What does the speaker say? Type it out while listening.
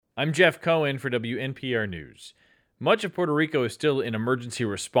I'm Jeff Cohen for WNPR News. Much of Puerto Rico is still in emergency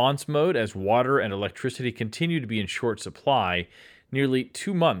response mode as water and electricity continue to be in short supply nearly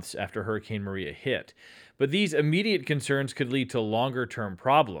 2 months after Hurricane Maria hit. But these immediate concerns could lead to longer-term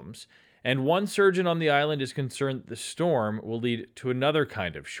problems, and one surgeon on the island is concerned that the storm will lead to another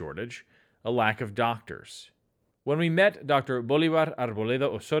kind of shortage, a lack of doctors. When we met Dr. Bolivar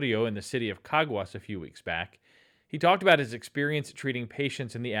Arboleda Osorio in the city of Caguas a few weeks back, he talked about his experience treating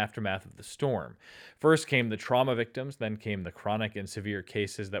patients in the aftermath of the storm. First came the trauma victims, then came the chronic and severe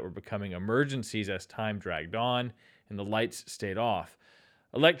cases that were becoming emergencies as time dragged on and the lights stayed off.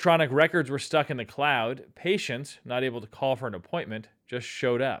 Electronic records were stuck in the cloud. Patients, not able to call for an appointment, just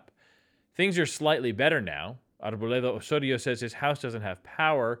showed up. Things are slightly better now. Arboleda Osorio says his house doesn't have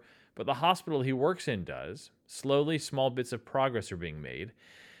power, but the hospital he works in does. Slowly, small bits of progress are being made.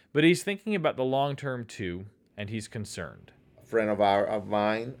 But he's thinking about the long term too, and he's concerned. A friend of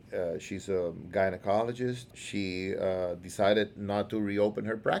mine, she's a gynecologist. She decided not to reopen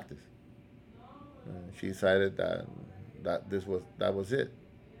her practice. She decided that that was it.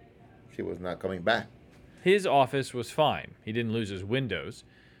 She was not coming back. His office was fine. He didn't lose his windows.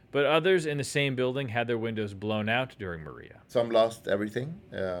 But others in the same building had their windows blown out during Maria. Some lost everything,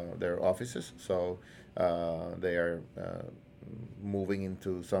 their offices, so they are moving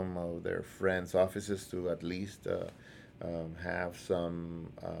into some of their friends' offices to at least have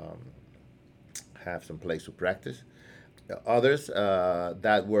some place to practice. Others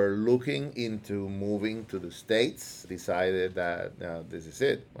that were looking into moving to the States decided that this is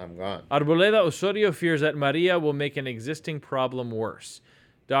it, I'm gone. Arboleda Osorio fears that Maria will make an existing problem worse.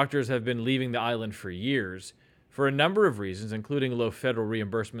 Doctors have been leaving the island for years. For a number of reasons, including low federal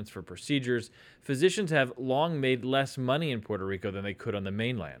reimbursements for procedures, physicians have long made less money in Puerto Rico than they could on the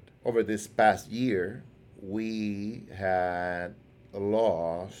mainland. Over this past year, we had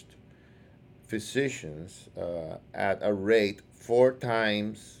lost physicians at a rate 4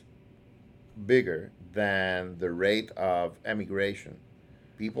 times bigger than the rate of emigration.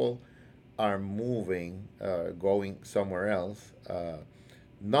 People are moving, going somewhere else,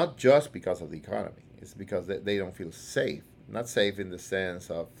 not just because of the economy. It's because they don't feel safe. Not safe in the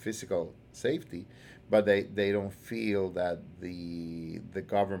sense of physical safety, but they don't feel that the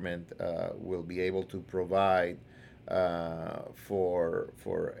government will be able to provide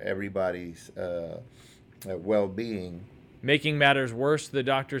for everybody's well-being. Making matters worse, the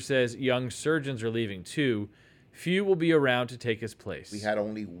doctor says young surgeons are leaving too. Few will be around to take his place. We had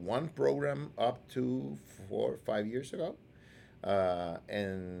only one program up to 4 or 5 years ago.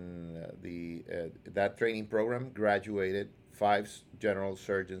 And that training program graduated 5 general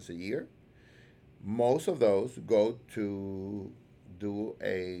surgeons a year. Most of those go to do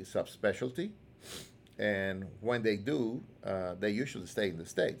a subspecialty, and when they do, they usually stay in the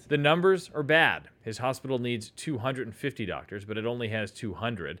States. The numbers are bad. His hospital needs 250 doctors, but it only has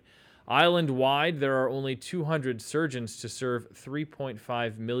 200. Island-wide, there are only 200 surgeons to serve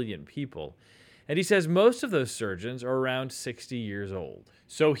 3.5 million people. And he says most of those surgeons are around 60 years old.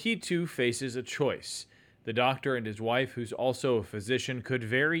 So he too faces a choice. The doctor and his wife, who's also a physician, could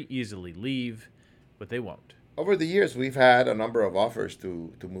very easily leave, but they won't. Over the years, we've had a number of offers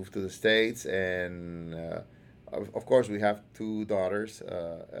to move to the States, and of course, we have 2 daughters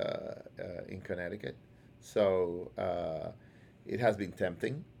in Connecticut. So it has been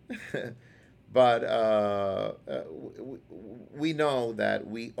tempting. But we know that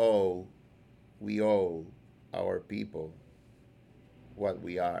we owe our people what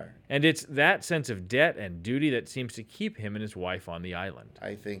we are. And it's that sense of debt and duty that seems to keep him and his wife on the island.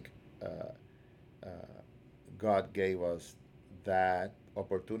 I think God gave us that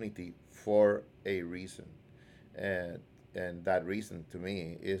opportunity for a reason. And that reason to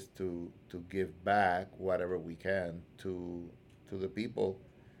me is to give back whatever we can to the people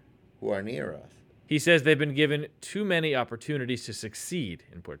who are near us. He says they've been given too many opportunities to succeed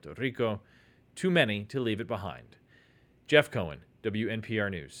in Puerto Rico, too many to leave it behind. Jeff Cohen,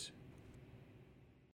 WNPR News.